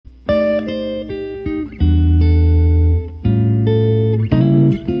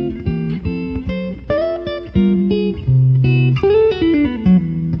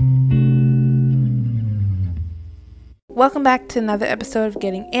Welcome back to another episode of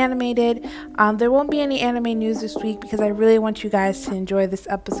Getting Animated. There won't be any anime news this week because I really want you guys to enjoy this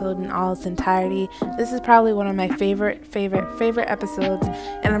episode in all its entirety. This is probably one of my favorite episodes,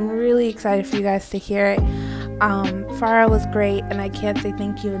 and I'm really excited for you guys to hear it. Farah was great, and I can't say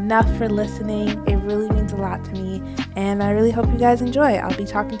thank you enough for listening. It really means a lot to me, and I really hope you guys enjoy. I'll be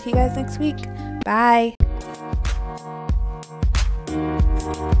talking to you guys next week. Bye.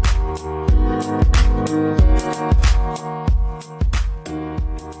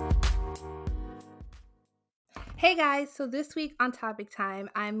 Hey guys, so this week on Topic Time,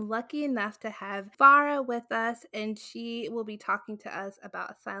 I'm lucky enough to have Farah with us, and she will be talking to us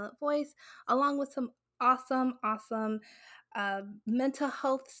about Silent Voice, along with some awesome mental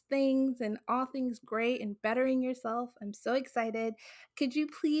health things and all things great and bettering yourself. I'm so excited. Could you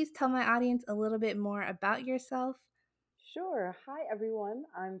please tell my audience a little bit more about yourself? Sure. Hi, everyone.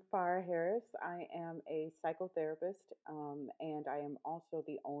 I'm Farah Harris. I am a psychotherapist, and I am also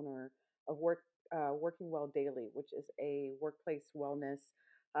the owner of Working Well Daily, which is a workplace wellness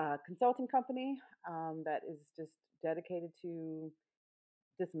consulting company that is just dedicated to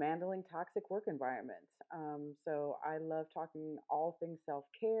dismantling toxic work environments. So I love talking all things self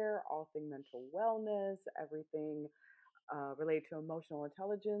care, all things mental wellness, everything related to emotional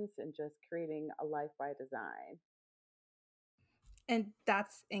intelligence, and just creating a life by design. And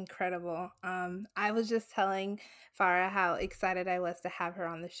that's incredible. I was just telling Farah how excited I was to have her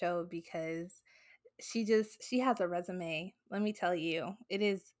on the show because she has a resume. Let me tell you, it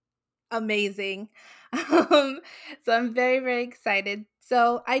is amazing. Um, so I'm very excited.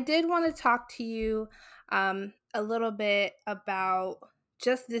 So I did want to talk to you a little bit about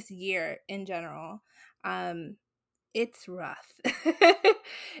just this year in general. Um, it's rough.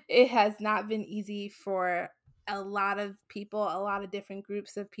 It has not been easy for a lot of people, a lot of different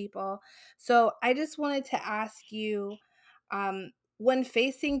groups of people. So I just wanted to ask you, when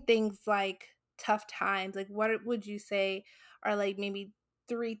facing things like tough times, like what would you say are like maybe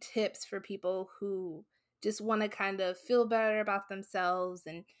three tips for people who just want to kind of feel better about themselves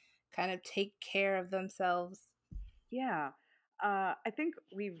and kind of take care of themselves? Yeah, I think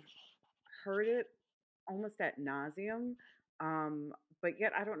we've heard it almost at nauseum, um, but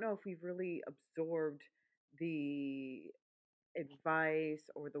yet I don't know if we've really absorbed the advice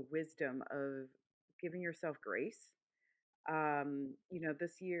or the wisdom of giving yourself grace.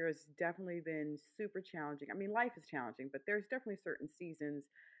 This year has definitely been super challenging. I mean, life is challenging, but there's definitely certain seasons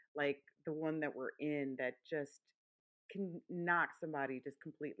like the one that we're in that just can knock somebody just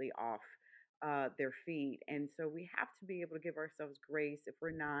completely off their feet. And so we have to be able to give ourselves grace if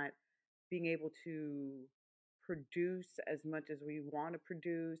we're not being able to produce as much as we want to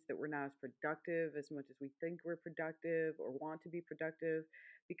produce, that we're not as productive as much as we think we're productive or want to be productive,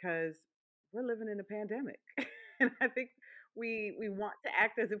 because we're living in a pandemic. And I think we want to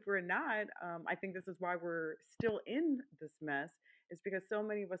act as if we're not. I think this is why we're still in this mess, is because so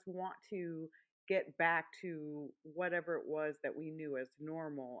many of us want to get back to whatever it was that we knew as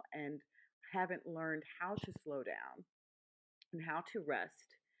normal and haven't learned how to slow down and how to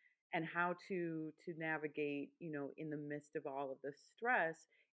rest and how to navigate, in the midst of all of this stress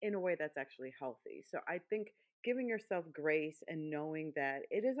in a way that's actually healthy. So I think giving yourself grace and knowing that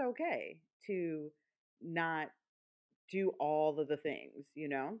it is okay to not do all of the things.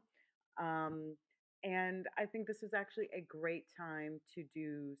 Um, and I think this is actually a great time to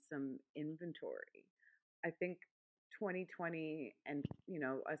do some inventory. I think 2020 and,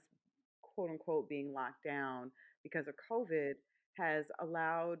 us quote unquote being locked down because of COVID has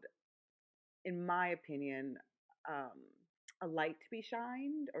allowed, in my opinion, um, a light to be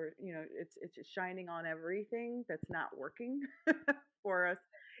shined, or it's just shining on everything that's not working for us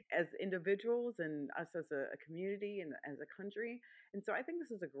as individuals and us as a community and as a country. And so I think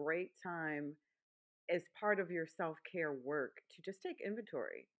this is a great time as part of your self-care work to just take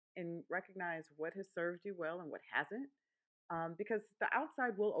inventory and recognize what has served you well and what hasn't, because the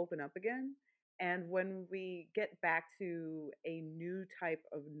outside will open up again. And when we get back to a new type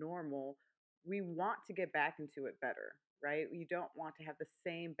of normal, we want to get back into it better, right? You don't want to have the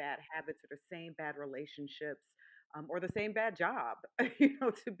same bad habits or the same bad relationships, or the same bad job,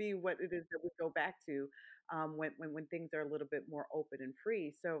 to be what it is that we go back to, when things are a little bit more open and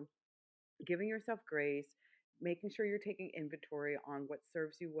free. So giving yourself grace, making sure you're taking inventory on what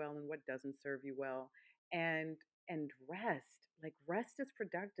serves you well and what doesn't serve you well, and rest. Like rest is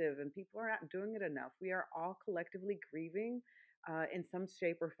productive, and people are not doing it enough. We are all collectively grieving in some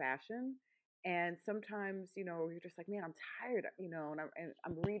shape or fashion. And sometimes, you're just like, man, I'm tired, and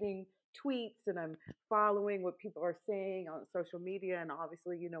I'm reading tweets and I'm following what people are saying on social media. And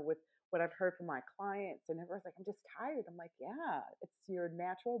obviously, with what I've heard from my clients, and everyone's like, I'm just tired. I'm like, yeah, it's your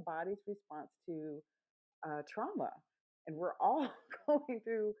natural body's response to trauma. And we're all going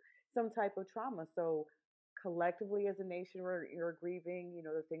through some type of trauma. So collectively as a nation, you're grieving,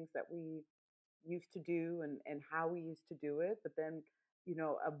 the things that we used to do and how we used to do it. But then,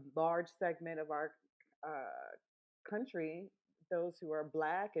 a large segment of our country, those who are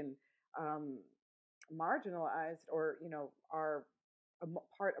black and um, marginalized, or, are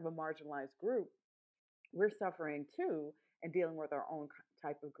part of a marginalized group, we're suffering too and dealing with our own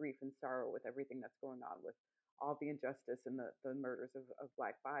type of grief and sorrow with everything that's going on with all the injustice and the murders of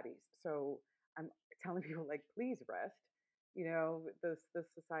black bodies. So I'm telling people, like, please rest. The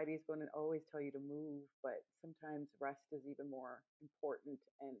society is going to always tell you to move, but sometimes rest is even more important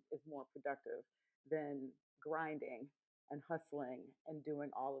and is more productive than grinding and hustling and doing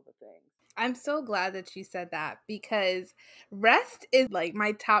all of the things. I'm so glad that you said that because rest is like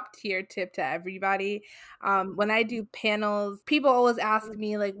my top tier tip to everybody. When I do panels, people always ask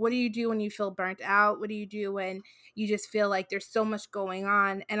me, like, what do you do when you feel burnt out? What do you do when you just feel like there's so much going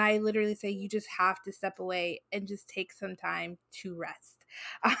on? And I literally say, you just have to step away and just take some time to rest.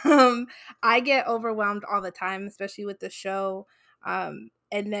 Um, I get overwhelmed all the time, especially with the show. And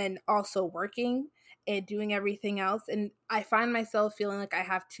then also working and doing everything else. And I find myself feeling like I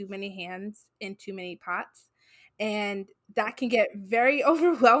have too many hands in too many pots. And that can get very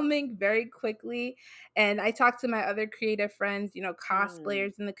overwhelming very quickly. And I talk to my other creative friends, Mm,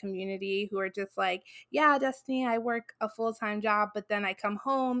 cosplayers in the community who are just like, yeah, Destiny, I work a full time job, but then I come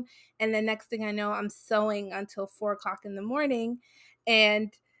home and the next thing I know, I'm sewing until 4 o'clock in the morning.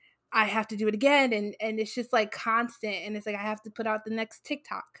 And I have to do it again, and it's just like constant, and it's like I have to put out the next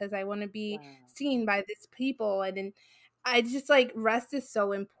TikTok because I want to be wow. seen by this people, and then I just like rest is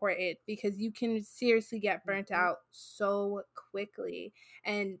so important because you can seriously get burnt Hmm. out so quickly.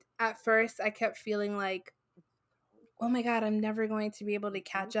 And at first, I kept feeling like, oh my god, I'm never going to be able to Hmm.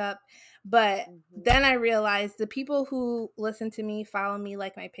 catch up, but Hmm. then I realized the people who listen to me, follow me,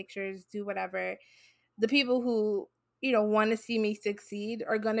 like my pictures, do whatever, the people who want to see me succeed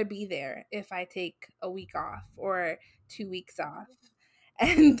are going to be there if I take a week off or 2 weeks off,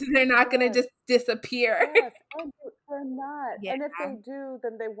 and they're not going to Yes. just disappear. Yes, and they're not. Yeah. And if they do,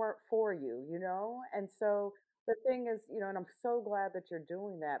 then they weren't for you. And so the thing is, and I'm so glad that you're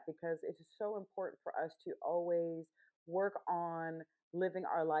doing that, because it is so important for us to always work on living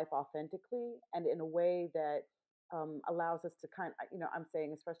our life authentically and in a way that allows us to I'm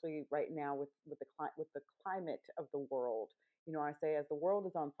saying, especially right now with with the climate of the world, I say, as the world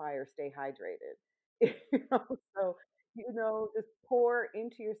is on fire, stay hydrated. So just pour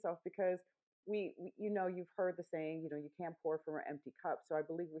into yourself, because you've heard the saying, you can't pour from an empty cup. So I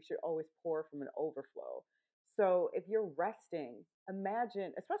believe we should always pour from an overflow. So if you're resting,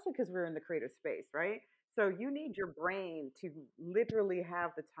 imagine, especially because we're in the creative space, right? So you need your brain to literally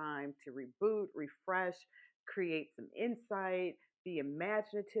have the time to reboot, refresh, create some insight, be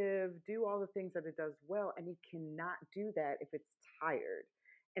imaginative, do all the things that it does well. And you cannot do that if it's tired.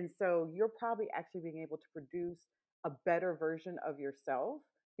 And so you're probably actually being able to produce a better version of yourself,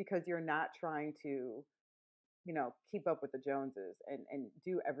 because you're not trying to, keep up with the Joneses and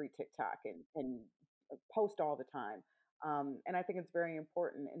do every TikTok and post all the time. And I think it's very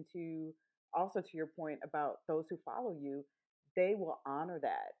important. And to also, to your point about those who follow you, they will honor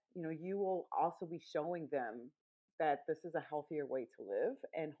that. You will also be showing them that this is a healthier way to live,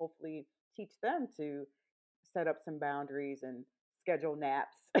 and hopefully teach them to set up some boundaries and schedule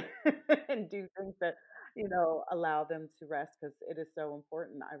naps and do things that allow them to rest, because it is so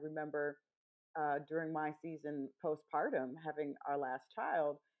important. I remember during my season postpartum, having our last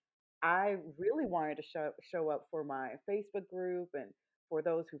child, I really wanted to show up for my Facebook group and for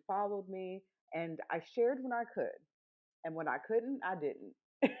those who followed me, and I shared when I could, and when I couldn't, I didn't.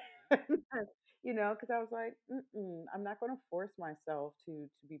 Because I was like, I'm not going to force myself to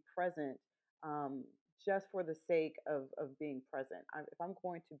be present, um, just for the sake of being present. If I'm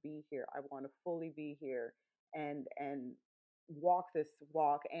going to be here, I want to fully be here and walk this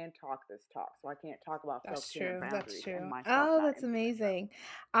walk and talk this talk. So I can't talk about self That's care and true. That's boundaries and true. myself Oh, not that's implementing them.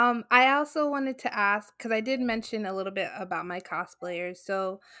 amazing. I also wanted to ask because I did mention a little bit about my cosplayers.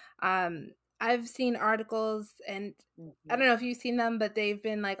 So, um, I've seen articles, and I Hmm. don't know if you've seen them, but they've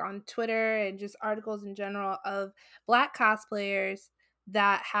been like on Twitter and just articles in general of Black cosplayers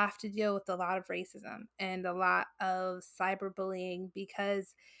that have to deal with a lot of racism and a lot of cyberbullying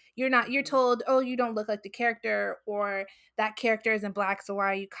because you're Hmm. told, oh, you don't look like the character, or that character isn't black, so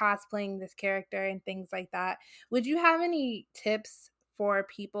why are you cosplaying this character and things like that. Would you have any tips for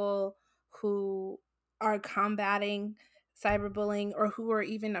people who are combating cyberbullying or who are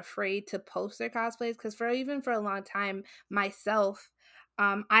even afraid to post their cosplays. Because for a long time myself,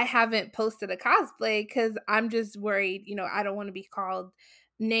 I haven't posted a cosplay because I'm just worried. I don't want to be called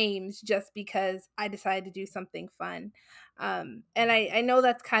names just because I decided to do something fun. And I know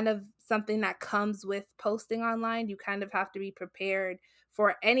that's kind of something that comes with posting online. You kind of have to be prepared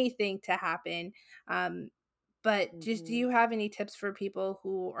for anything to happen. Um, but just, do Hmm. you have any tips for people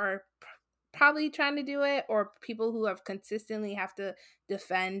who are probably trying to do it, or people who have consistently have to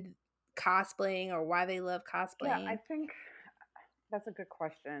defend cosplaying or why they love Yeah, I cosplaying? think that's a good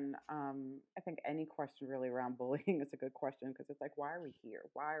question. I think any question really around bullying is a good question because it's like, why are we here?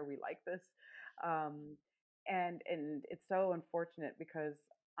 Why are we like this? Um, and it's so unfortunate because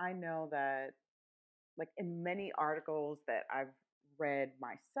I know that, like, in many articles that I've read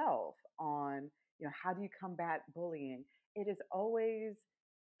myself on, how do you combat bullying? It is always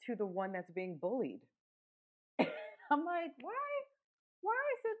to the one that's being bullied. I'm like, why? Why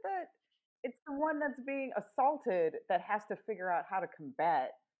is it that it's the one that's being assaulted that has to figure out how to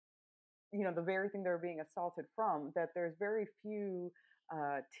combat, the very thing they're being assaulted from? That there's very few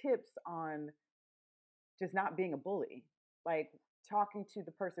tips on just not being a bully, like talking to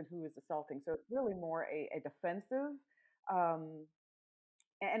the person who is assaulting. So it's really more a defensive. Um,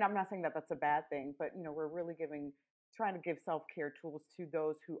 and I'm not saying that that's a bad thing, but we're really trying to give self care tools to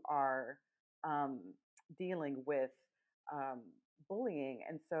those who are um, dealing with um, bullying,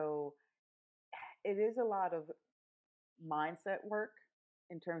 and so it is a lot of mindset work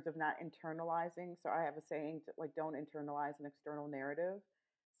in terms of not internalizing. So I have a saying to, like, don't internalize an external narrative.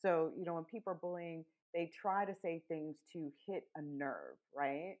 So, when people are bullying, they try to say things to hit a nerve,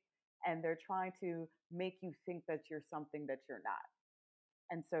 right? And they're trying to make you think that you're something that you're not.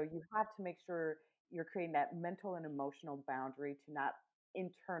 And so you have to make sure you're creating that mental and emotional boundary to not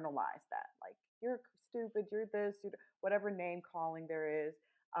internalize that. Like, you're stupid, you're this, whatever name calling there is.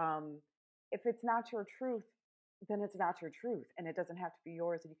 Um, if it's not your truth, then it's not your truth, and it doesn't have to be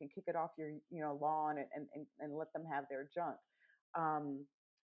yours. And you can kick it off your lawn and let them have their junk. Um,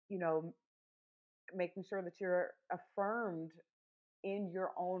 you know, Making sure that you're affirmed in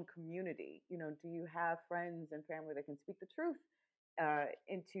your own community. Do you have friends and family that can speak the truth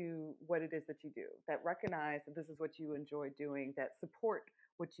into what it is that you do, that recognize that this is what you enjoy doing, that support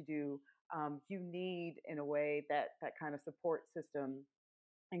what you do? You need, in a way, that kind of support system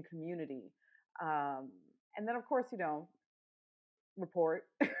and community. Um, and then, of course, report.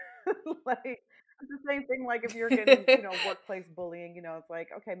 Like, it's the same thing. Like, if you're getting, workplace bullying, it's like,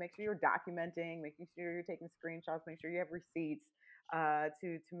 okay, make sure you're documenting, making sure you're taking screenshots, make sure you have receipts,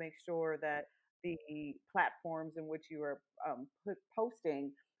 to make sure that the platforms in which you are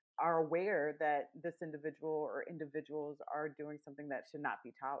posting are aware that this individual or individuals are doing something that should not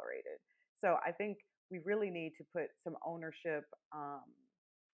be tolerated. So I think we really need to put some ownership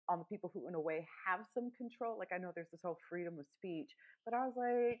on the people who, in a way, have some control. Like, I know there's this whole freedom of speech, but I was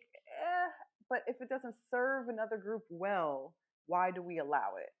like, but if it doesn't serve another group well, why do we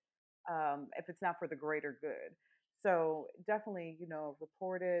allow it? If it's not for the greater good. So definitely,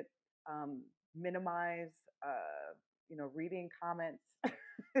 report it, minimize, reading comments,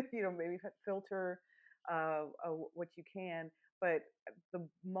 maybe filter what you can. But the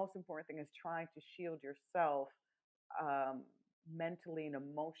most important thing is trying to shield yourself um, mentally and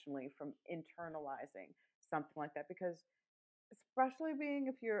emotionally from internalizing something like that, because especially being,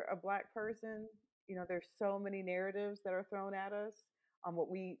 if you're a black person, there's so many narratives that are thrown at us on what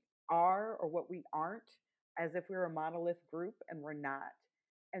we are or what we aren't, as if we're a monolith group, and we're not.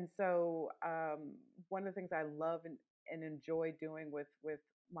 And so one of the things I love and enjoy doing with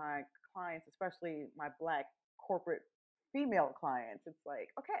my clients, especially my black corporate female clients, it's like,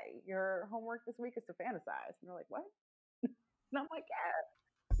 okay, your homework this week is to fantasize, and they're like, what? And I'm like,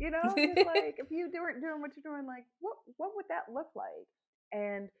 yeah, just like, if you weren't doing what you're doing, like, what would that look like?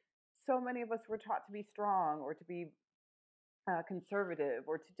 And so many of us were taught to be strong, or to be conservative,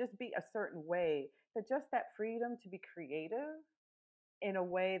 or to just be a certain way, that just that freedom to be creative in a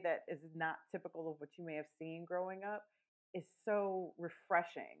way that is not typical of what you may have seen growing up is so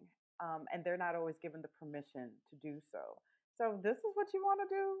refreshing. And they're not always given the permission to do so. So this is what you want to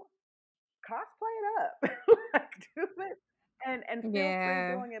do, cosplay it up, like, do it, and feel free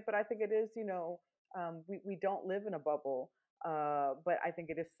Yeah. doing it. But I think it is, we don't live in a bubble. But I think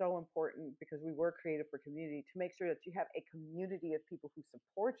it is so important, because we were created for community, to make sure that you have a community of people who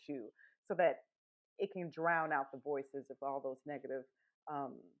support you, so that it can drown out the voices of all those negative,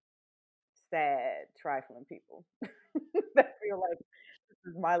 um, sad, trifling people that feel like this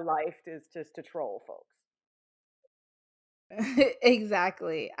is my life, is just to troll folks.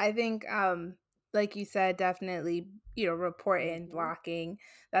 Exactly. I think like you said, definitely, reporting, Mhm. blocking.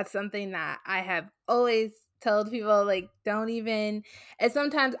 That's something that I have always told people, like, don't even, and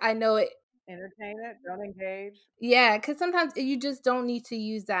sometimes I know it. Entertain it, don't engage. Yeah, because sometimes you just don't need to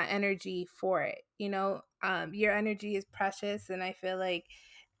use that energy for it, your energy is precious, and I feel like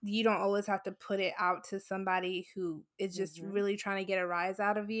you don't always have to put it out to somebody who is just Mhm. really trying to get a rise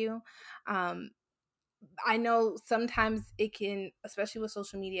out of you. Um, I know sometimes it can, especially with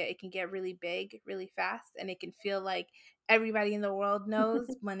social media, it can get really big really fast, and it can feel like everybody in the world knows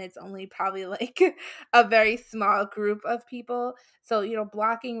when it's only probably like a very small group of people. So,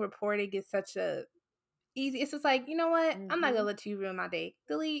 blocking, reporting is such a easy. It's just like, you know what? I'm not gonna Mhm. let you ruin my day.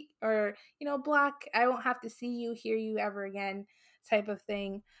 Delete or, block. I won't have to see you, hear you ever again, type of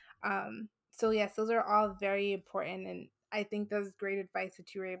thing. So yes, those are all very important, and I think that's great advice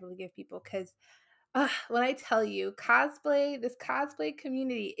that you were able to give people because when I tell you this cosplay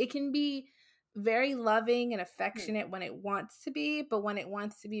community, it can be very loving and Hmm. affectionate when it wants to be, but when it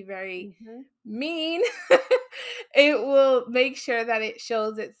wants to be very Mhm. mean, it will make sure that it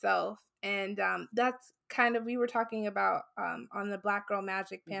shows itself. And that's kind of, we were talking about on the Black Girl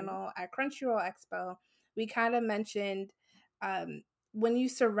Magic Mhm. panel at Crunchyroll Expo. We kind of mentioned um, when you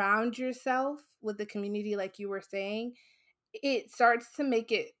surround yourself with the community, like you were saying, it starts to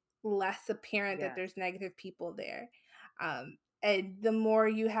make it less apparent that Yes. there's negative people there. And the more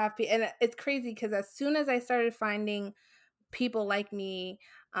you have, and it's crazy because as soon as I started finding people like me,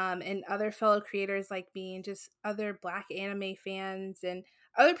 and other fellow creators like me, and just other Black anime fans and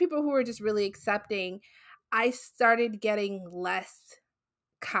other people who were just really accepting, I started getting less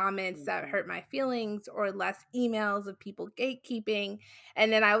comments that Mhm. hurt my feelings or less emails of people gatekeeping.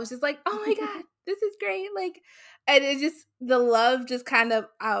 And then I was just like, oh my God, this is great. Like, and it just, the love just kind of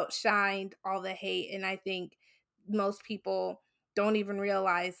outshined all the hate. And I think most people don't even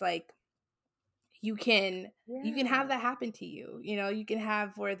realize, like, you can you can have Yeah. that happen to you. You can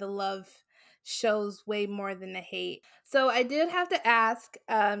have where the love shows way more than the hate. So I did have to ask,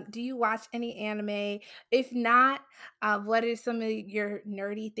 do you watch any anime? If not, what are some of your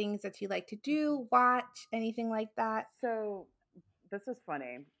nerdy things that you like to Mhm. do, watch, anything like that? So this is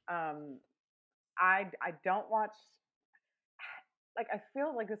funny. I don't watch, like, I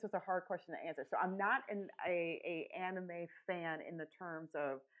feel like this is a hard question to answer. So I'm not a anime fan in the terms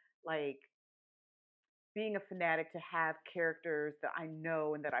of like being a fanatic to have characters that I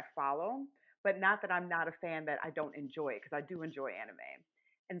know and that I follow, but not that I'm not a fan that I don't enjoy it because I do enjoy anime.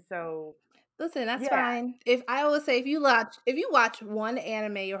 And so Listen, that's yeah, fine. If I always say, if you watch one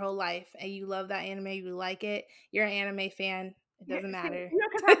anime your whole life and you love that anime, you like it, you're an anime fan. It yeah, doesn't see, matter.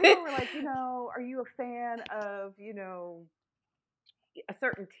 because I people were like, are you a fan of, a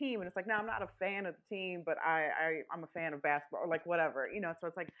certain team? And it's like, no, I'm not a fan of the team, but I'm a fan of basketball or like whatever, So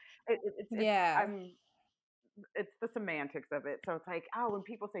it's like it's Yeah. I'm it's the semantics of it. So it's like, oh, when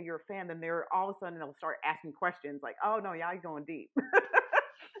people say you're a fan, then they're all of a sudden they'll start asking questions like, oh no, y'all going deep.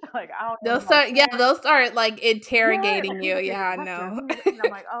 Like, I don't know, They'll am I a start yeah, fan? they'll start, like, Yeah, like interrogating you. people say, Yeah, what's your no. who's, and I'm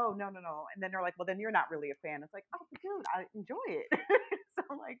like, oh no, no, no. And then they're like, well, then you're not really a fan. It's like, oh, but dude, I enjoy it. So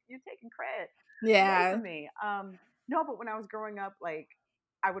I'm like, you're taking credit away Yeah. from me. No, but when I was growing up, like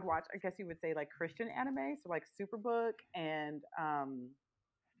I would watch, I guess you would say like Christian anime, so like Superbook and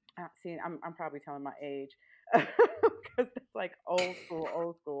see, I'm probably telling my age because it's like old school,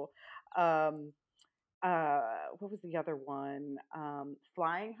 old school. Um, what was the other one?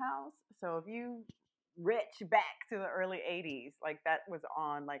 Flying House. So if you rich back to the early 80s, like that was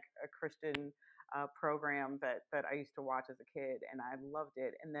on like a Christian program that I used to watch as a kid, and I loved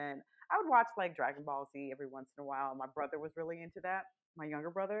it. And then I would watch like Dragon Ball Z every once in a while. My brother was really into that, my younger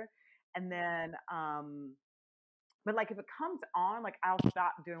brother. And then but like if it comes on, like I'll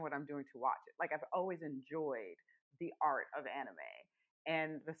stop doing what I'm doing to watch it. Like I've always enjoyed the art of anime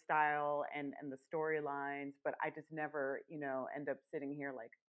and the style and the storylines, but I just never, end up sitting here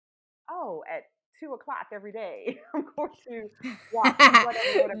like, oh, at 2 o'clock every day, I'm going to watch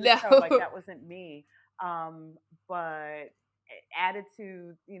whatever show. Like No. that wasn't me. Um, but added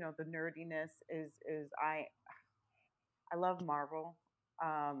to, the nerdiness is I love Marvel,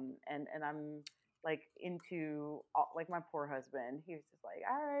 and I'm like into like my poor husband. He was just like,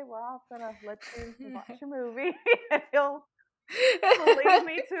 all right, well, I'm gonna let you watch your movie, and he'll leave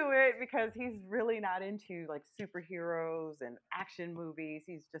me to it because he's really not into like superheroes and action movies.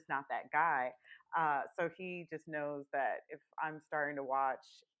 He's just not that guy. So he just knows that if I'm starting to watch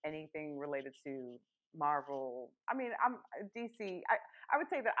anything related to Marvel, I mean, I'm DC. I would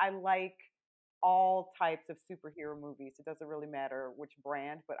say that I like all types of superhero movies. It doesn't really matter which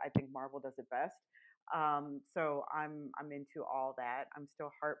brand, but I think Marvel does it best. So I'm into all that. I'm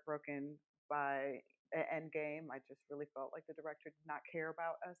still heartbroken by Endgame. I just really felt like the director did not care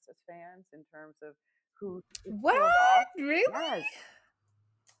about us as fans in terms of who is What? killed off. Really? Yes,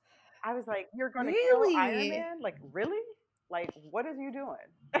 I was like, you're gonna kill Iron Really? Man? Like, really? Like, what is you doing?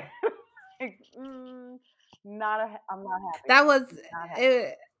 Like, I'm not happy. That was Not happy.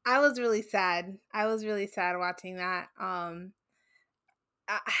 it. I was really sad. I was really sad watching that.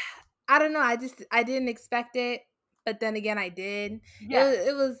 I, I don't know. I didn't expect it, but then again, I did. It Yes, was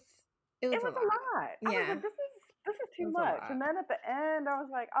it was it it was a was a lot. lot. I was Yeah, like, this is it too was a much. And lot. then at the end, I was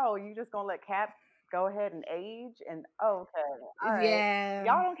like, oh, you just gonna let Cap go ahead and age? And oh, okay, all right, Yeah,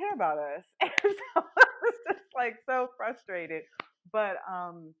 y'all don't care about us. And so I was just like so frustrated. But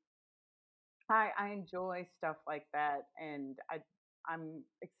I enjoy stuff like that, and I'm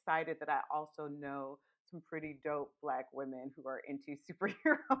excited that I also know some pretty dope Black women who are into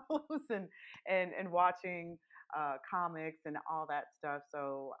superheroes and watching comics and all that stuff.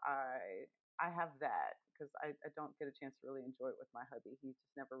 So I have that because I don't get a chance to really enjoy it with my hubby. He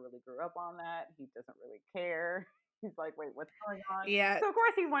just never really grew up on that. He doesn't really care. He's like, wait, what's going on? yeah, So of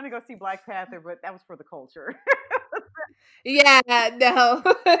course he wanted to go see Black Panther, but that was for the culture. yeah. No.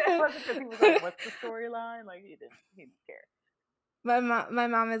 It wasn't because he was like, "What's the storyline?" Like he didn't care. My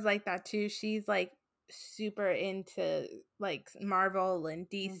mom is like that too. She's like super into like Marvel and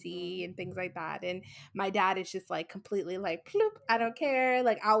DC Hmm. and things like that. And my dad is just like completely like, "Ploop, I don't care.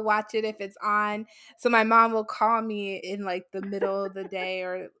 Like I'll watch it if it's on." So my mom will call me in like the middle of the day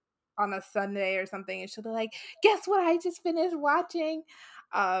or on a Sunday or something, and she'll be like, "Guess what? I just finished watching."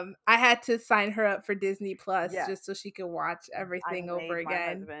 I had to sign her up for Disney Plus Yes, just so she could watch I everything over made my again.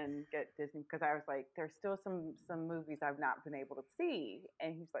 husband get Disney because I was like, "There's still some movies I've not been able to see,"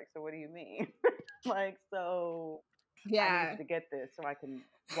 and he's like, "So what do you mean?" Like, so I need Yeah. you to get this so I can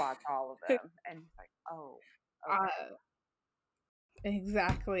watch all of them. And he's like, "Oh, okay." Uh,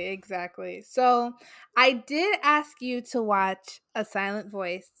 Exactly, exactly. So I did ask you to watch A Silent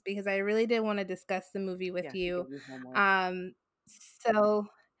Voice because I really did want to discuss the movie with Yes, you you. gave me homework. Um, so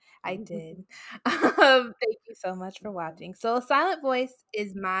I did. Thank you so much for Okay. watching. So A Silent Voice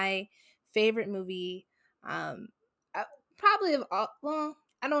is my favorite movie. Um, uh, Probably of all. Well,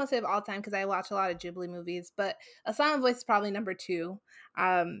 I don't want to say of all time because I watch a lot of Ghibli movies, but A Silent Voice is probably number two.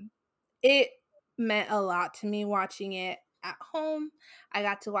 Um, it meant a lot to me watching it at home. I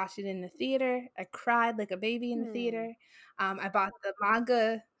got to watch it in the theater. I cried like a baby in the Hmm. theater. I bought the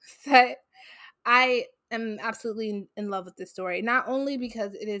manga set. I am absolutely in love with this story, not only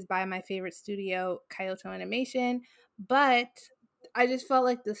because it is by my favorite studio, Kyoto Animation, but I just felt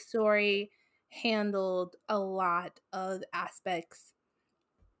like the story handled a lot of aspects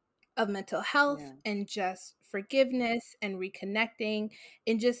of mental health Yeah. and just forgiveness and reconnecting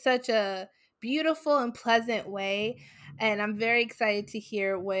in just such a beautiful and pleasant way. And I'm very excited to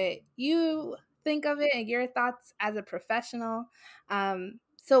hear what you think of it and your thoughts as a professional.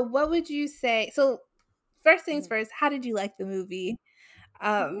 So, what would you say? So, first things Mhm. first, how did you like the movie?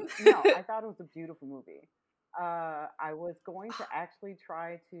 Um, No, I thought it was a beautiful movie. I was going to actually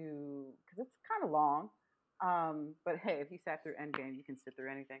try to, because it's kind of long. But hey, if you sat through Endgame, you can sit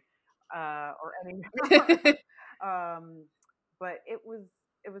through anything, or any. um, but it was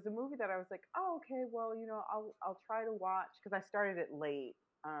a movie that I was like, oh, okay, well, I'll try to watch because I started it late,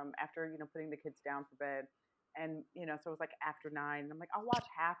 after putting the kids down for bed, and so it was like after 9, and I'm like, I'll watch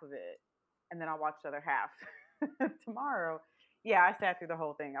half of it, and then I'll watch the other half tomorrow. Yeah, I sat through the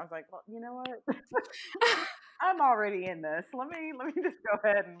whole thing. I was like, well, you know what? I'm already in this. Let me just go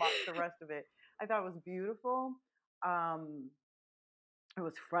ahead and watch the rest of it. I thought it was beautiful. Um, it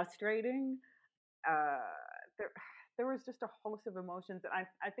was frustrating. Uh, there there was just a host of emotions, and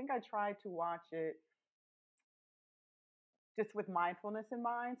I think I tried to watch it just with mindfulness in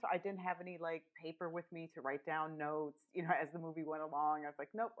mind. So I didn't have any like paper with me to write down notes, as the movie went along. I was like,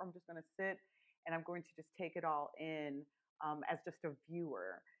 nope, I'm just going to sit and I'm going to just take it all in, as just a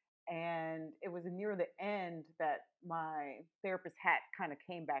viewer. And it was near the end that my therapist hat kind of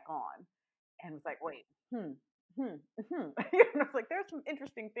came back on and was like, wait, I was like, there's some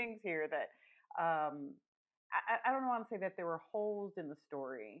interesting things here that I don't want to say that there were holes in the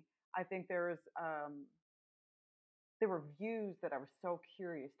story. I think there were views that I was so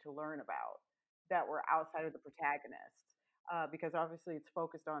curious to learn about that were outside of the protagonist, because obviously it's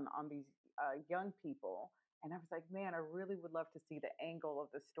focused on these young people, and I was like, man, I really would love to see the angle of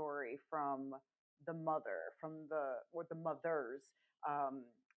the story from the mother, from the mothers, um,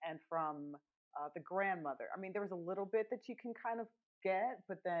 and from the grandmother. I mean, there was a little bit that you can kind of get,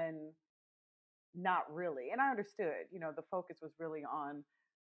 but then not really. And I understood, the focus was really on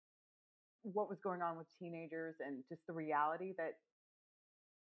what was going on with teenagers and just the reality that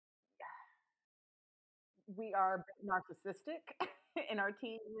we are a bit narcissistic in our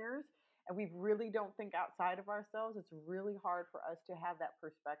teen years, and we really don't think outside of ourselves. It's really hard for us to have that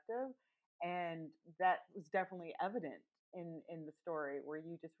perspective, and that was definitely evident in the story where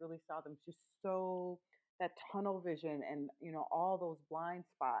you just really saw them just so that tunnel vision and all those blind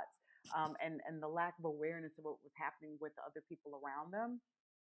spots, and the lack of awareness of what was happening with the other people around them,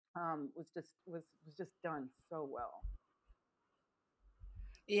 was just done so well.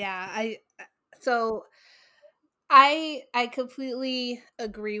 Yeah, so I completely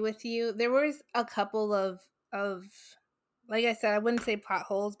agree with you. There was a couple of like I said, I wouldn't say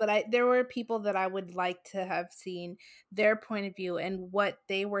potholes, but I there were people that I would like to have seen their point of view and what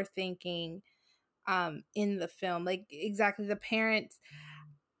they were thinking in the film. Like exactly the parents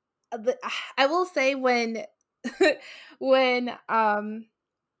I will say when when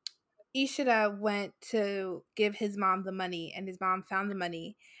Ishida went to give his mom the money and his mom found the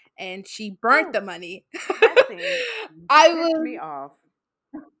money and she burnt Whew, the money. that scene I ticked me was off.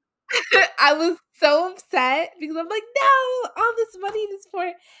 I was so upset because I'm like, no, all this money is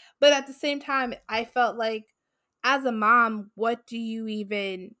for. But at the same time, I felt like, as a mom, what do you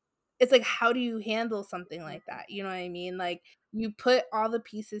even? It's like, how do you handle something like that? You know what I mean? Like, you put all the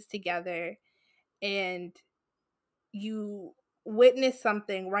pieces together and you witness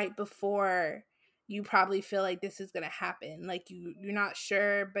something right before you probably feel like this is gonna happen. Like you're not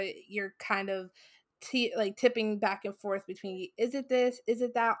sure, but you're kind of like tipping back and forth between is it this, is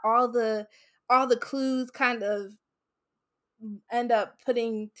it that? All the clues kind of end up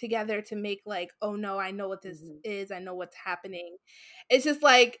putting together to make like, oh no, I know what this Mhm. is. I know what's happening. It's just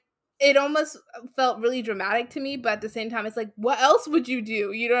like it almost felt really dramatic to me, but at the same time, it's like, what else would you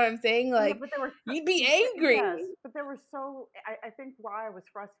do? You know what I'm saying? Yeah, Like but there were you'd be angry. yes, but there were so I think why I was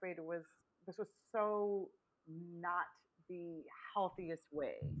frustrated was this was so not the healthiest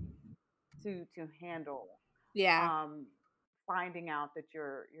way to handle Yeah. um finding out that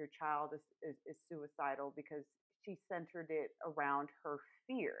your child is suicidal because she centered it around her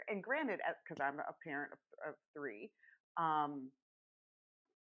fear. And granted, because I'm a parent of three, um,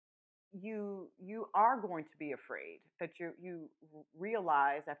 you are going to be afraid that you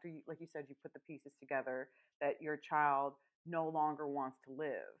realize after you, like you said, you put the pieces together that your child no longer wants to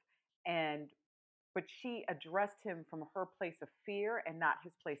live. And but she addressed him from her place of fear and not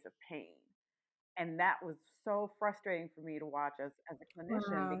his place of pain. And that was so frustrating for me to watch as a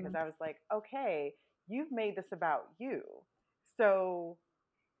clinician, because Um, I was like, okay, you've made this about you. So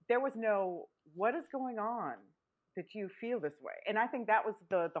there was no what is going on that you feel this way. And I think that was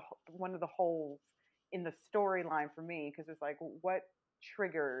one of the holes in the storyline for me, because it's like what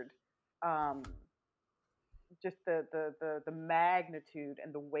triggered um just the magnitude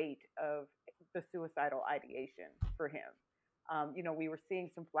and the weight of the suicidal ideation for him. We were seeing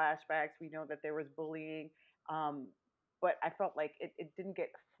some flashbacks. We know that there was bullying, um, but I felt like it didn't get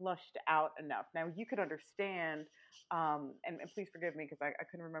flushed out enough. Now you could understand, and please forgive me because I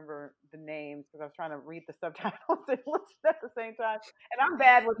couldn't remember the names because I was trying to read the subtitles and listen at the same time, and I'm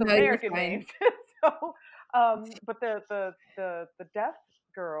bad with no, you're American fine. names. So, but the deaf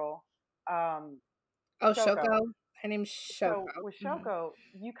girl. Um, Oh, Shoko. Shoko? Her name's So Shoko. with Mhm. Shoko,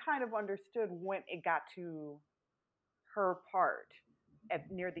 you kind of understood when it got to her part at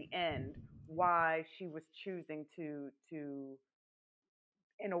near the end why she was choosing to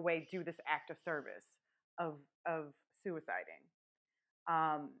in a way do this act of service of suiciding.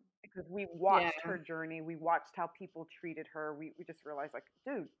 Because we Yeah. watched her journey, we watched how people treated her. We just realized, like,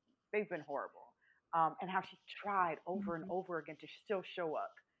 dude, they've been horrible. And how she tried over and Mhm. over again to still show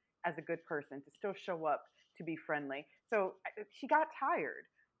up as a good person, to still show up to be friendly. So she got tired.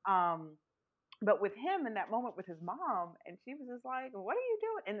 But with him in that moment with his mom, and she was just like, "What are you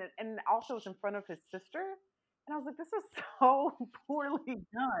doing?" And also it's in front of his sister, and I was like, "This is so poorly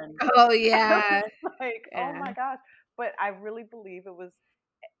done." Oh, I yeah. was like, "Oh Yeah. my gosh!" But I really believe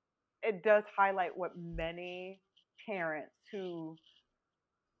it does highlight what many parents who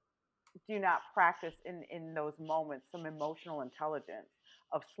do not practice in those moments some emotional intelligence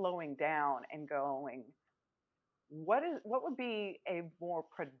of slowing down and going, what would be a more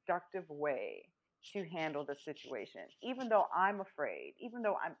productive way to handle the situation, even though I'm afraid, even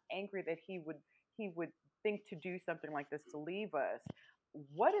though I'm angry that he would think to do something like this to leave us.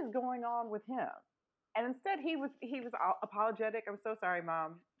 What is going on with him? And instead he was apologetic. I'm so sorry,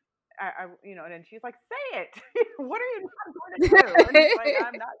 mom. And then she's like, say it. What are you not going to do? And he's like,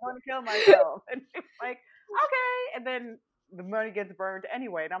 I'm not going to kill myself. And she's like, okay. And then the money gets burned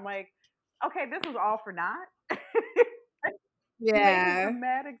anyway. And I'm like, okay, this was all for naught. You made this Yeah.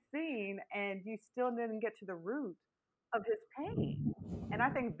 dramatic scene and you still didn't get to the root of his pain. And I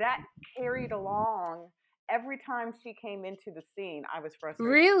think that carried along every time she came into the scene, I was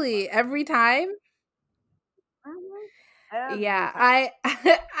frustrated with the Really? mother. Every time? Mhm. Every Yeah, time. I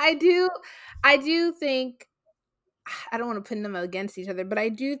I do think I don't wanna pin them against each other, but I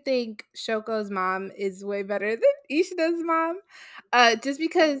do think Shoko's mom is way better than Ishida's mom, just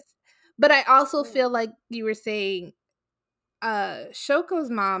because but I also Mm, feel like you were saying, Shoko's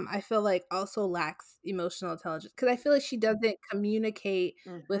mom, I feel like also lacks emotional intelligence because I feel like she doesn't communicate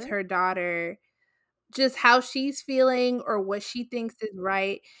with mhm, her daughter just how she's feeling or what she thinks is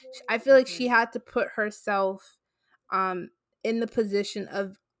right. I feel like she mhm, had to put herself, um, in the position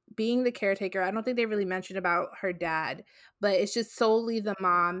of being the caretaker. I don't think they really mentioned about her dad, but it's just solely the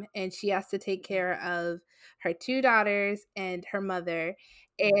mom, and she has to take care of her 2 daughters and her mother,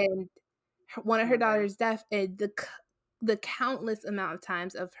 and one of her mother. daughters deaf, and the countless amount of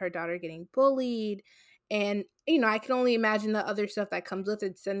times of her daughter getting bullied, and I can only imagine the other stuff that comes with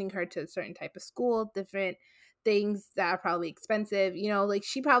it, sending her to a certain type of school, different things that are probably expensive. Like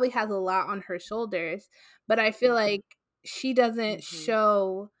she probably has a lot on her shoulders, but I feel like she doesn't Mhm,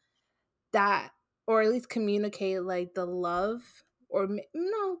 show that, or at least communicate like the love, or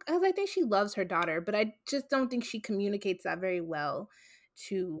no, because I think she loves her daughter, but I just don't think she communicates that very well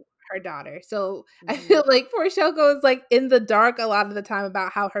to her daughter. So I mhm, feel like poor Shoko is like in the dark a lot of the time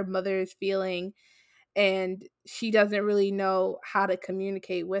about how her mother is feeling, and she doesn't really know how to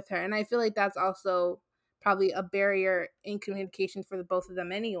communicate with her. And I feel like that's also probably a barrier in communication for the both of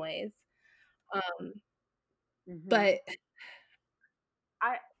them, anyways. Um, mhm. but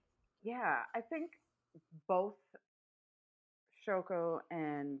I Yeah, I think both Shoko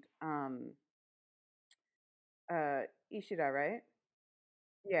and Ishida, right?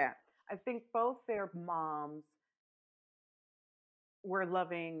 Yeah. I think both their moms were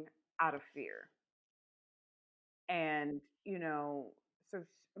loving out of fear. And, so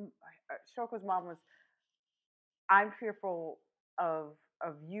Shoko's mom was, I'm fearful of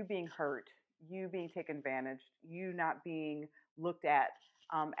you being hurt, you being taken advantage, you not being looked at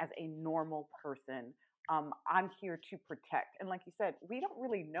as a normal person. I'm here to protect. And like you said, we don't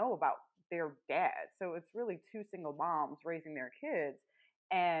really know about their dad, so it's really two single moms raising their kids.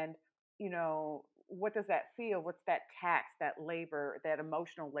 And what does that feel? What's that tax, that labor, that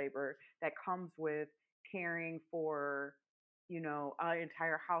emotional labor that comes with caring for an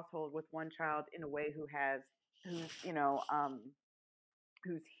entire household with one child in a way who's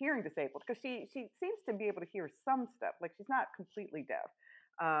who's hearing disabled, because she seems to be able to hear some stuff, like she's not completely deaf,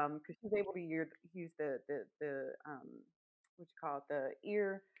 because she's able to use the what you call it, the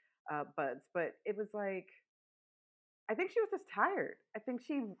ear buds. But it was like, I think she was just tired. I think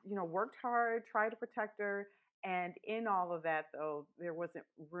she worked hard, tried to protect her, and in all of that, though, there wasn't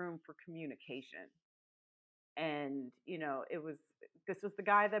room for communication. And it was, this was the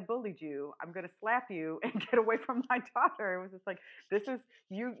guy that bullied you, I'm going to slap you and get away from my daughter. It was just like, this is,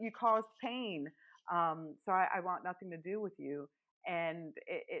 you caused pain, so I want nothing to do with you. And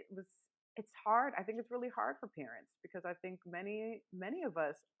it's hard. I think it's really hard for parents, because I think many of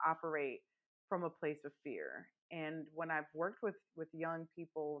us operate from a place of fear. And when I've worked with young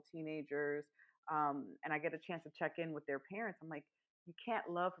people, teenagers, and I get a chance to check in with their parents, I'm like, you can't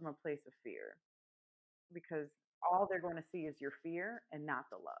love from a place of fear, because all they're going to see is your fear and not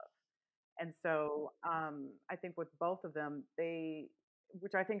the love. And so I think with both of them,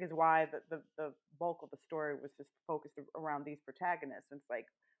 which I think is why the bulk of the story was just focused around these protagonists. And it's like,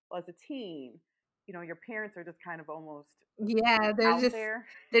 well, as a teen, your parents are just kind of almost yeah, out there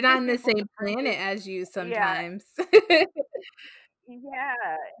they're not in the on the same planet surface. as you Yeah, sometimes. yeah,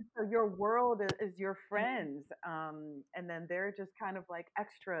 and so your world is your friends, and then they're just kind of like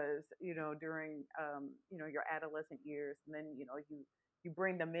extras, during your adolescent years, and then you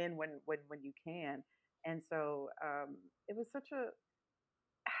bring them in when you can. And so it was such a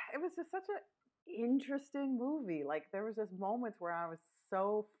it was just such a interesting movie. Like, there was just moments where I was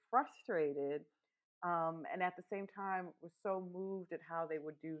so frustrated, and at the same time was so moved at how they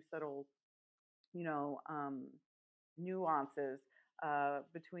would do subtle, you know, um, nuances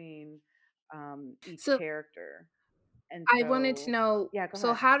between each So character. And I wanted to so, know, yeah, go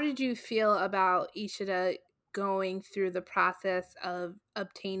so ahead. how did you feel about Ishida going through the process of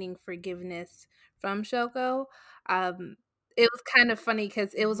obtaining forgiveness from Shoko? Um, it was kind of funny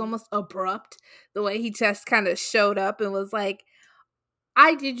because it was Hmm. almost abrupt the way he just kind of showed up and was like,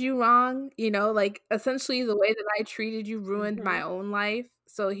 I did you wrong, like, essentially the way that I treated you ruined my Hmm. own life,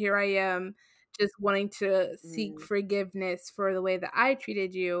 so here I am just wanting to seek Mm, forgiveness for the way that I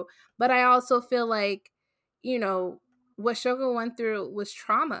treated you, but I also feel like, you know, what Shoko went through was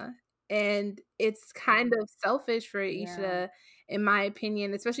trauma, and it's kind of selfish for yeah. Isha in my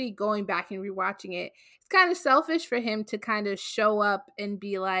opinion, especially going back and rewatching it. It's kind of selfish for him to kind of show up and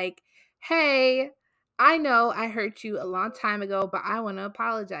be like, "Hey, I know I hurt you a long time ago, but I want to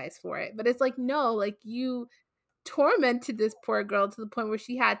apologize for it." But it's like, no, like you tormented this poor girl to the point where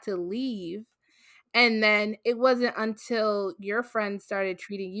she had to leave. And then it wasn't until your friends started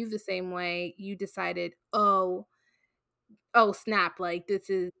treating you the same way, you decided, oh snap, like this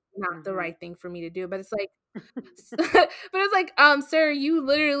is not the Mhm. right thing for me to do. But it's like, but it's like, sir, you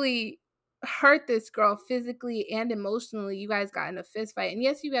literally hurt this girl physically and emotionally. You guys got in a fist fight. And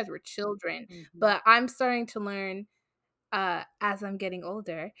yes, you guys were children, Mhm. but I'm starting to learn as I'm getting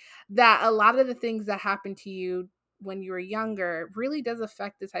older, that a lot of the things that happened to you when you were younger really does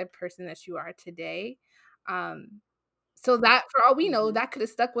affect the type of person that you are today. Um, so that, for all we know, Mhm. that could have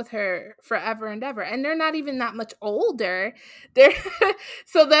stuck with her forever and ever. And they're not even that much older. They're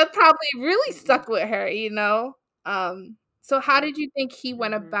so that probably really Mm-mm. stuck with her, you know? So how did you think he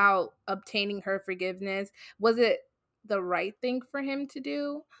went Mhm. about obtaining her forgiveness? Was it the right thing for him to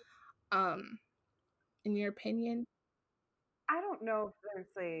do? Um, in your opinion? I don't know if there's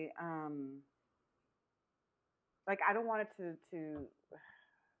a like I don't want it to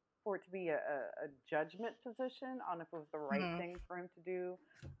for it to be a judgment position on if it was the right Mhm. thing for him to do.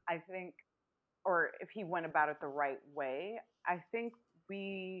 I think, or if he went about it the right way. I think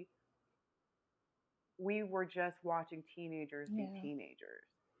we we were just watching teenagers be Yeah. teenagers,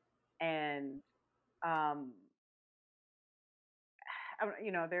 and um,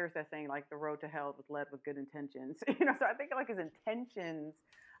 there's that saying like the road to hell was led with good intentions. So I think like his intentions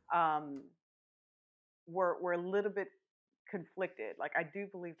um, were a little bit conflicted. Like I do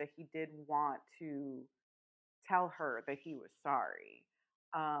believe that he did want to tell her that he was sorry,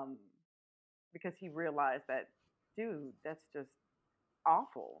 um, because he realized that, dude, that's just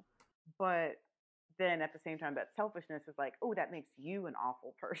awful. But then at the same time, that selfishness is like, oh, that makes you an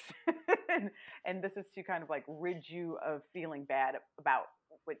awful person. And this is to kind of like rid you of feeling bad about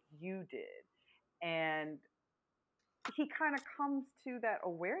what you did. And he kind of comes to that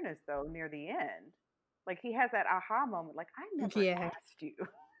awareness though near the end. Like he has that aha moment, like, I never Yeah. asked you.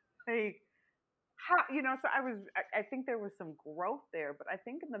 Like, how, so I think there was some growth there, but I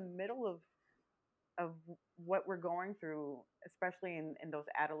think in the middle of what we're going through, especially in those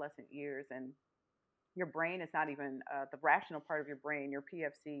adolescent years, and your brain is not even the rational part of your brain, your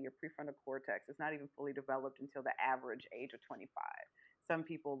PFC, your prefrontal cortex, is not even fully developed until the average age of 25. Some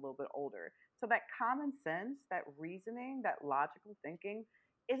people a little bit older. So that common sense, that reasoning, that logical thinking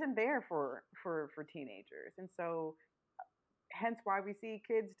isn't there for teenagers. And so hence why we see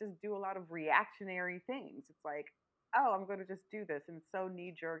kids just do a lot of reactionary things. It's like, oh, I'm going to just do this, and it's so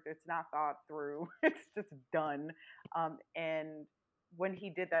knee jerk. It's not thought through. It's just done. And when he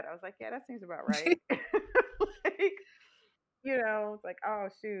did that, I was like, yeah, that seems about right. Like, it's like, oh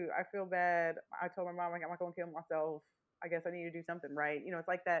shoot, I feel bad. I told my mom, like, I'm not going to kill myself. I guess I need to do something right. It's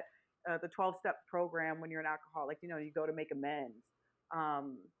like that the 12-step program when you're an alcoholic. You go to make amends.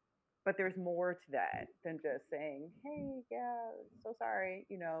 Um, but there's more to that than just saying, "Hey, yeah, so sorry,"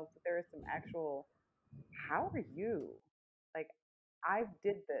 but there is some actual, "How are you?" Like, "I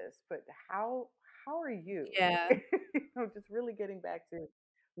did this, but how are you?" Yeah. Just really getting back to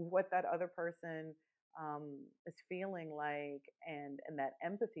what that other person is feeling like, and that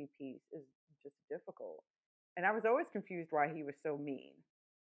empathy piece is just difficult. And I was always confused why he was so mean,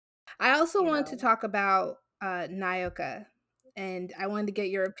 I also you want to know? talk about, Naoka, and I wanted to get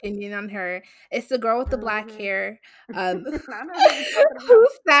your opinion on her. It's the girl with the black Mhm. hair, I know who you're talking who about.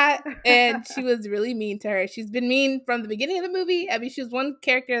 sat and she was really mean to her. She's been mean from the beginning of the movie. I mean, she was one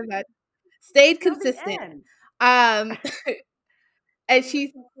character that stayed Till the consistent. end. Um, and She was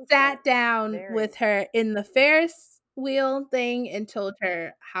she consistent. sat down with Very. her in the Ferris wheel thing and told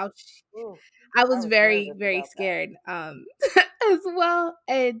her how she Ooh, I I was was very, nervous very about that. scared, as well,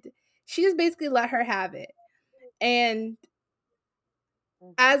 and she just basically let her have it. And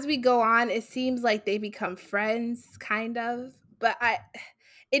Mhm. as we go on, it seems like they become friends, kind of. But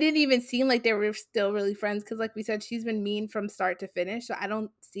it didn't even seem like they were still really friends because, like we said, she's been mean from start to finish. So I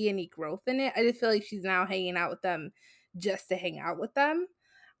don't see any growth in it. I just feel like she's now hanging out with them just to hang out with them.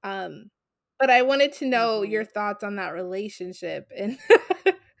 Um, but I wanted to know your Mhm. thoughts on that relationship and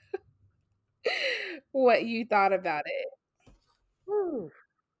what you thought about Whew.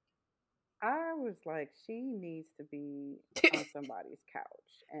 I was like, she needs to be it. on somebody's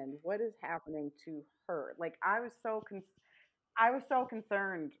couch. And what is happening to her? Like, I was so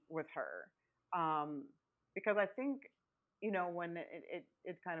concerned with her, um, because I think, when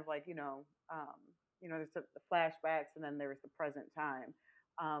it's kind of like, there's the flashbacks, and then there's the present time.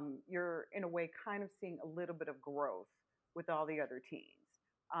 You're in a way kind of seeing a little bit of growth with all the other teens.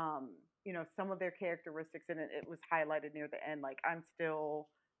 Um, some of their characteristics, and it was highlighted near the end. Like, I'm still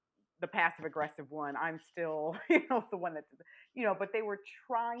the passive aggressive one. I'm still, the one that, but they were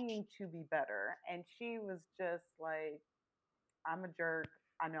trying to be better. And she was just like, I'm a jerk.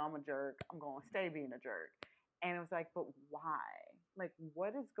 I know I'm a jerk. I'm going to stay being a jerk. And it was like, but why? Like, what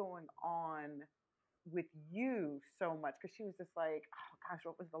is going on with you so much? Because she was just like, oh gosh,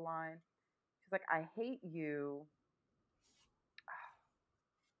 what was the line? She's like, I hate you.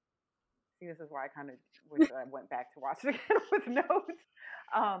 See, this is why I kind of wish I went back to watch it again with notes.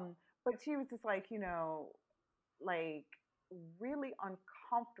 But she was just like, like really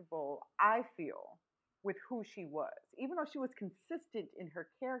uncomfortable, I feel, with who she was. Even though she was consistent in her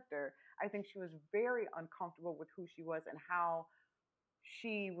character, I think she was very uncomfortable with who she was and how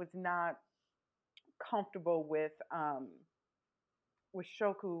she was not comfortable with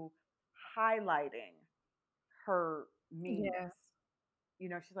Shoku highlighting her meanness.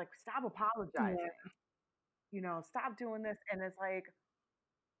 Yeah. She's like, stop apologizing. Yeah. Stop doing this. And it's like,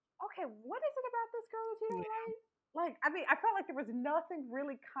 okay, what is it about this girl that you Yeah. don't like? Like, I mean, I felt like there was nothing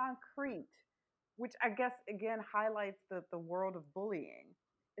really concrete, which I guess again highlights the world of bullying,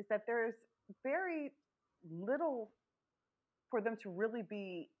 is that there's very little for them to really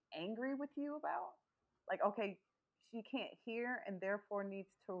be angry with you about. Like, okay, she can't hear and therefore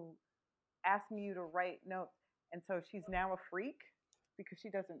needs to ask you to write notes, and so she's now a freak because she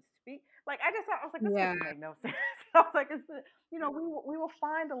doesn't speak. Like, I was like, this Yeah. doesn't make no sense. I was like, we will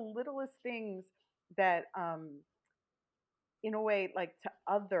find the littlest things that, in a way, like to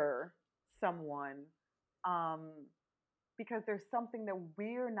other someone, um, because there's something that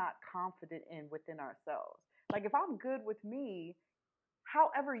we're not confident in within ourselves. Like, if I'm good with me,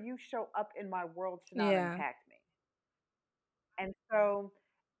 however you show up in my world should not Yeah. impact me. And so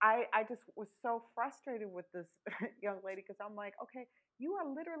I just was so frustrated with this young lady because I'm like, okay, you are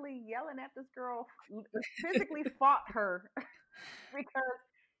literally yelling at this girl, physically fought her because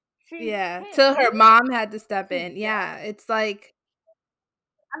she Yeah. can't Till her hear. mom had to step She's in. deaf. Yeah. It's like,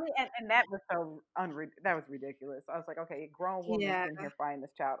 I mean, and that was that was ridiculous. I was like, okay, a grown woman yeah. sitting here fighting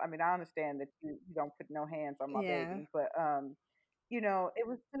this child. I mean, I understand that you don't put no hands on my Yeah. baby, but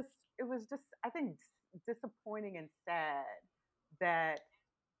it was just I think disappointing and sad that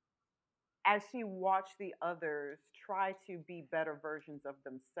as she watched the others try to be better versions of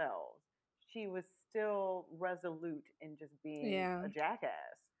themselves, she was still resolute in just being Yeah. a jackass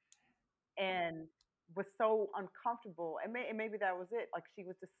and was so uncomfortable. And maybe that was it. Like, she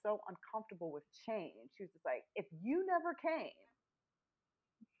was just so uncomfortable with change. She was just like, if you never came,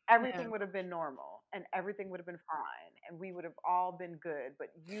 Yeah. everything would have been normal and everything would have been fine and we would have all been good, but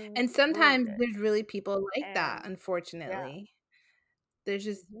you And ruined sometimes it. there's really people like that, And yeah. unfortunately. There's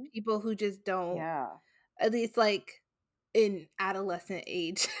just Hmm. people who just don't, Yeah. at least like in adolescent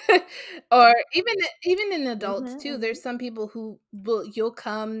age or even in adults Hmm. too. Hmm. There's some people who will you'll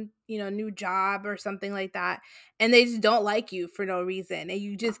come, new job or something like that, and they just don't like you for no reason. And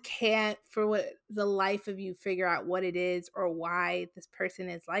you just can't for what the life of you figure out what it is or why this person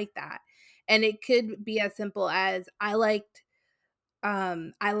is like that. And it could be as simple as I liked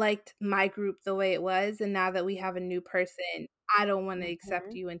my group the way it was, and now that we have a new person, I don't wanna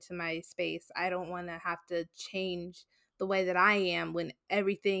accept Hmm. you into my space. I don't wanna have to change the way that I am when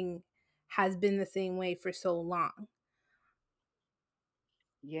everything has been the same way for so long.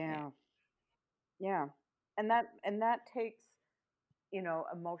 Yeah. Yeah. Yeah. And that takes,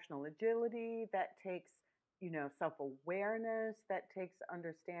 emotional agility, that takes, self-awareness, that takes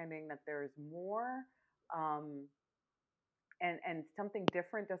understanding that there is more. Um, and something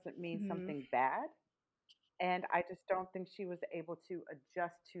different doesn't mean Mhm. something bad. And I just don't think she was able to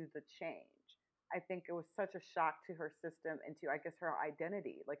adjust to the change. I think it was such a shock to her system and to, I guess, her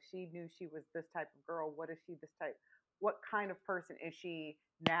identity. Like, she knew she was this type of girl. What is she this type? What kind of person is she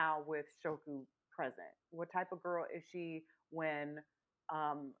now with Shoku present? What type of girl is she when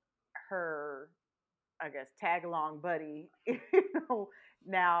um, her, I guess, tag along buddy, know,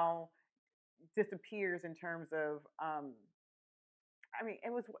 now disappears in terms of I mean,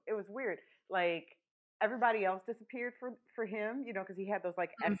 it was weird. Like, everybody else disappeared for him, because he had those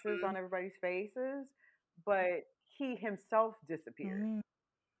like X's on Mhm. everybody's faces, but he himself disappeared.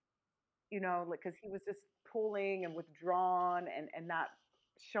 Mm. Like, because he was just pulling and withdrawn and not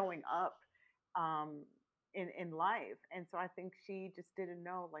showing up um, in life. And so I think she just didn't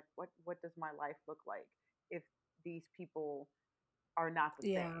know, like, what does my life look like if these people are not the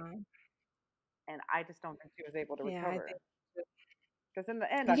same. Yeah. And I just don't think she was able to Yeah, I think recover. Because in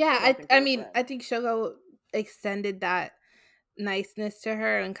the end, I yeah, still don't think they I were mean, friends. I think Shogo extended that niceness to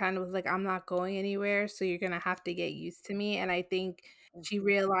her and kind of was like, "I'm not going anywhere, so you're gonna have to get used to me." And I think she Mhm,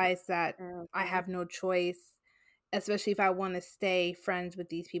 realized that I mhm, have no choice, especially if I wanna stay friends with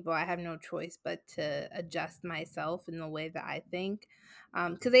these people, I have no choice but to adjust myself in the way that I think.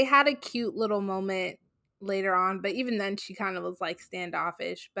 Because they had a cute little moment later on, but even then she kind of was, like,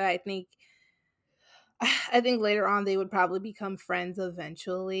 standoffish, but I think later on they would probably become friends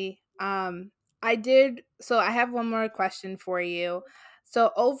eventually. I have one more question for you.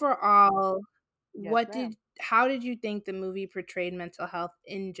 So mhm. overall, Yes, what ma'am. did how did you think the movie portrayed mental health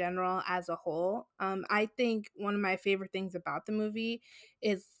in general as a whole? I think one of my favorite things about the movie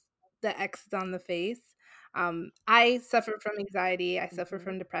is the X's on the face. I suffer from anxiety, I suffer Mhm,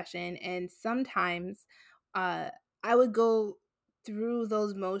 from depression, and sometimes uh, I would go through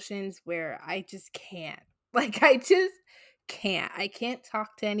those motions where I just can't. Like, I just can't. I can't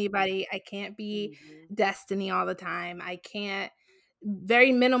talk to anybody. I can't be mhm, Destiny all the time. I can't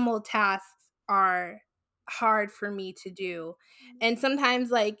very minimal tasks are hard for me to do. And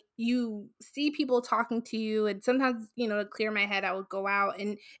sometimes, like, you see people talking to you, and sometimes, to clear my head, I would go out,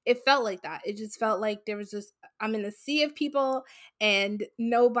 and it felt like that. It just felt like there was just I'm in a sea of people, and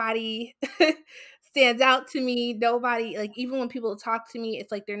nobody stands out to me. Nobody, like, even when people talk to me,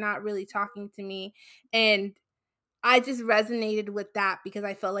 it's like they're not really talking to me. And I just resonated with that because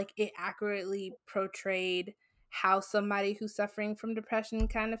I felt like it accurately portrayed how somebody who's suffering from depression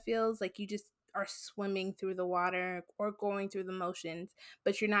kind of feels. Like, you just are swimming through the water or going through the motions,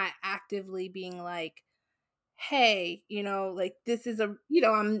 but you're not actively being like, hey, like, this is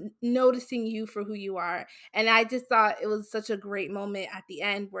I'm noticing you for who you are. And I just thought it was such a great moment at the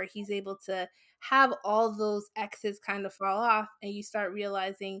end where he's able to have all those X's kind of fall off, and you start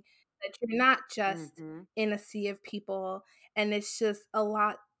realizing that you're not just mhm, in a sea of people, and it's just a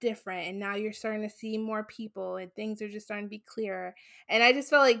lot different. And now you're starting to see more people, and things are just starting to be clearer. And I just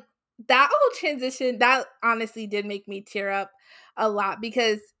felt like that whole transition, that honestly did make me tear up a lot,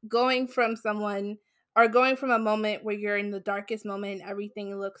 because going from someone or going from a moment where you're in the darkest moment and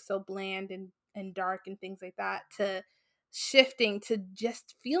everything looks so bland and dark and things like that, to shifting to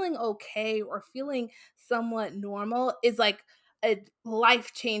just feeling okay or feeling somewhat normal is like a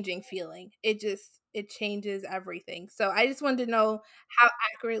life-changing feeling. It changes everything. So I just wanted to know how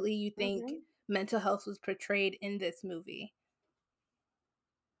accurately you think mhm. mental health was portrayed in this movie.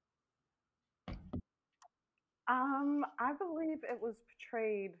 I believe it was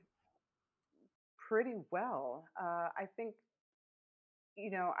portrayed pretty well. I think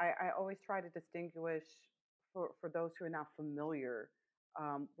I always try to distinguish for those who are not familiar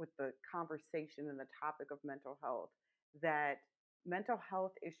with the conversation and the topic of mental health that mental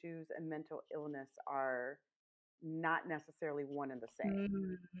health issues and mental illness are not necessarily one and the same.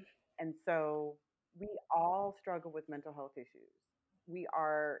 Mm, And so we all struggle with mental health issues. We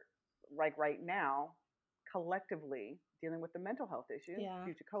are, like right now, collectively dealing with the mental health issue yeah.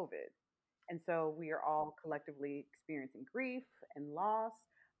 due to COVID. And so we are all collectively experiencing grief and loss.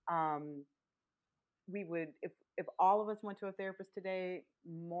 Um, we would, if all of us went to a therapist today,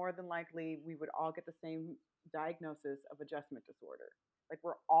 more than likely we would all get the same diagnosis of adjustment disorder. Like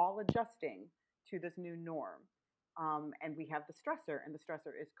we're all adjusting to this new norm. And we have the stressor, and the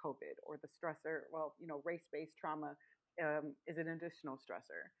stressor is COVID, or the stressor, well, race based trauma is an additional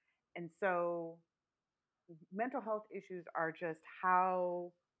stressor. And so mental health issues are just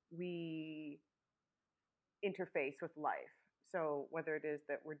how we interface with life. So, whether it is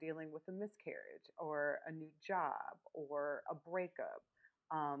that we're dealing with a miscarriage or a new job or a breakup,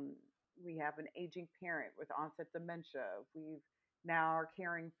 um, we have an aging parent with onset dementia. We've now are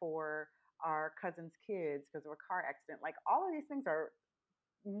caring for our cousin's kids because of a car accident. Like all of these things are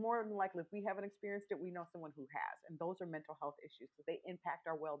more than likely, if we haven't experienced it, we know someone who has. And those are mental health issues. So they impact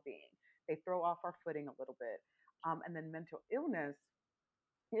our well being, they throw off our footing a little bit. And then mental illness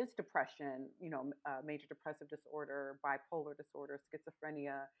is depression, major depressive disorder, bipolar disorder,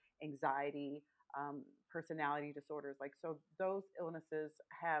 schizophrenia, anxiety, personality disorders. Like, so those illnesses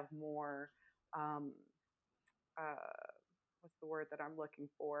have more, um, uh, what's the word that I'm looking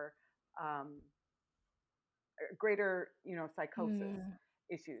for? Um, Greater, psychosis Mm,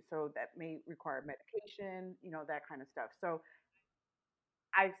 issues. So that may require medication, that kind of stuff. So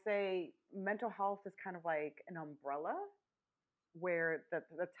I say mental health is kind of like an umbrella where the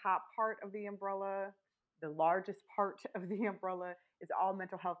top part of the umbrella, the largest part of the umbrella is all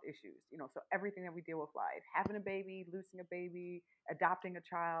mental health issues. So everything that we deal with life, having a baby, losing a baby, adopting a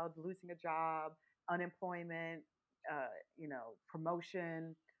child, losing a job, unemployment,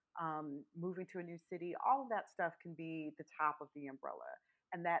 promotion, moving to a new city, all of that stuff can be the top of the umbrella.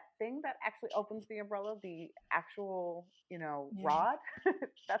 And that thing that actually opens the umbrella, the actual, Yeah. rod,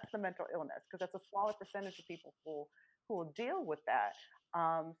 that's the mental illness, because that's a smaller percentage of people who will deal with that.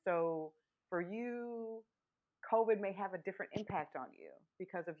 So for you, COVID may have a different impact on you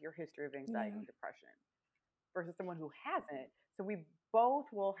because of your history of anxiety Yeah. and depression versus someone who hasn't. So we both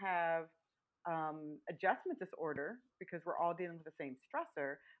will have adjustment disorder because we're all dealing with the same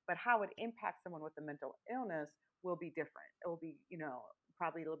stressor, but how it impacts someone with a mental illness will be different. It will be,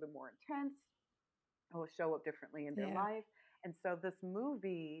 probably a little bit more intense. It will show up differently in their Yeah. life. And so this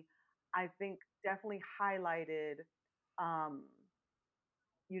movie, I think, definitely highlighted, um,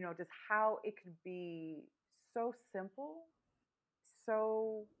 just how it could be so simple,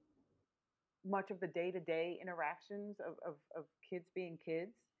 so much of the day to day interactions of kids being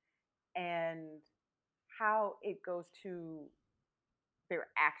kids, and how it goes to their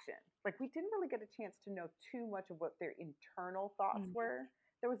actions. Like, we didn't really get a chance to know too much of what their internal thoughts Mhm. were.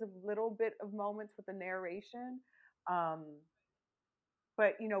 There was a little bit of moments with the narration. Um,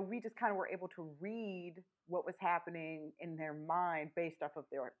 but we just kind of were able to read what was happening in their mind based off of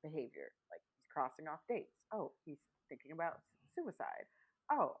their behavior. Like, he's crossing off dates. Oh, he's thinking about suicide.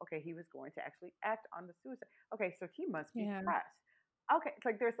 Oh, okay, he was going to actually act on the suicide. Okay, so he must be Yeah. depressed. Okay, it's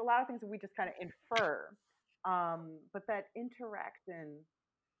like there's a lot of things that we just kind of infer. But that interaction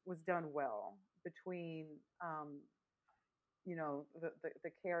was done well between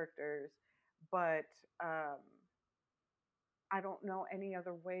the characters. But um I don't know any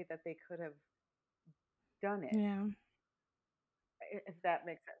other way that they could have done it, Yeah. if that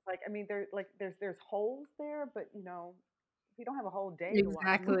makes sense. Like, I mean, there's holes there, but we don't have a whole day to watch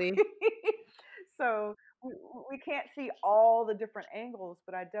a movie. Exactly. So we can't see all the different angles,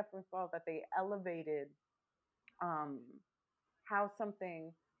 but I definitely felt that they elevated um how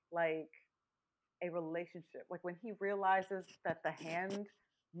something like a relationship, like when he realizes that the hand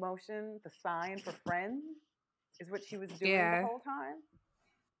motion, the sign for friends, is what she was doing the Yeah. whole time.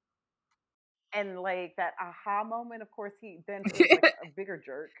 And like that aha moment, of course, he then feels like a bigger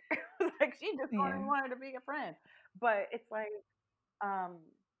jerk. Like, she just Yeah. wanted to be a friend. But it's like, um,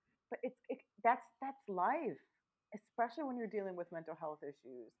 but that's life, especially when you're dealing with mental health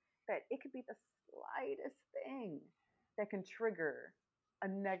issues. That it could be the slightest thing that can trigger a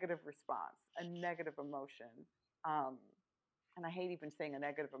negative response, a negative emotion. Um, and I hate even saying a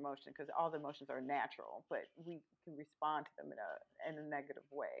negative emotion because all the emotions are natural, but we can respond to them in a negative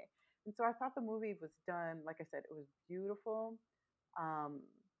way. And so I thought the movie was done, like I said, it was beautiful. Um,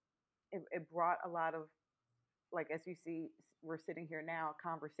 it brought a lot of, like, as you see, we're sitting here now,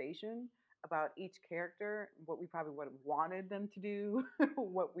 conversation about each character, what we probably would have wanted them to do,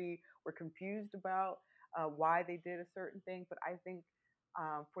 what we were confused about, why they did a certain thing. But I think,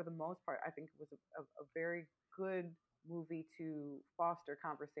 for the most part, I think it was a very good movie to foster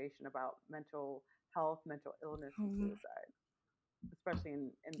conversation about mental health, mental illness, and Um, suicide, especially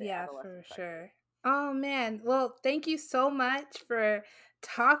in the yeah, for adolescent cycle. sure. Oh man. Well, thank you so much for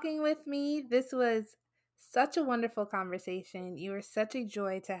talking with me. This was such a wonderful conversation. You were such a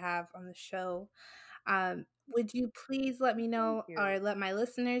joy to have on the show. Would you please let me Thank know or you. let my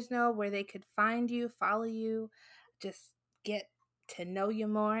listeners know where they could find you, follow you, just get to know you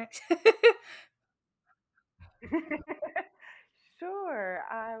more? Sure,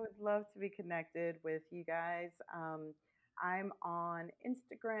 I would love to be connected with you guys. I'm on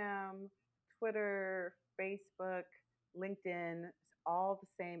Instagram, Twitter, Facebook, LinkedIn, it's all the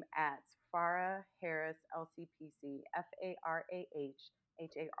same at Farah Harris LCPC, FARAHHARRIS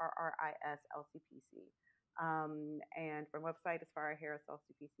LCPC. And my website is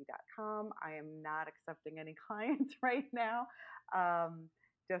farahharrislcpc.com. I am not accepting any clients right now. Um,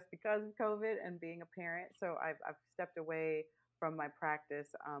 just because of COVID and being a parent. So I've stepped away from my practice,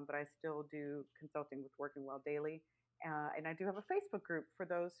 but I still do consulting with Working Well Daily. And I do have a Facebook group for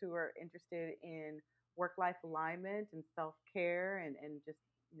those who are interested in work life alignment and self care, and just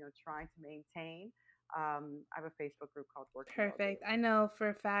trying to maintain. I have a Facebook group called Working Well Perfect. I Daily. know for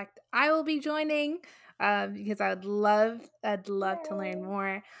a fact I will be joining because I'd love to learn Yay!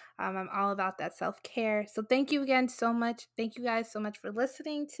 more. I'm all about that self care. So thank you again so much. Thank you guys so much for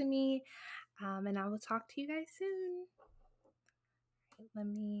listening to me. And I will talk to you guys soon. Let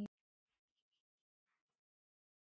me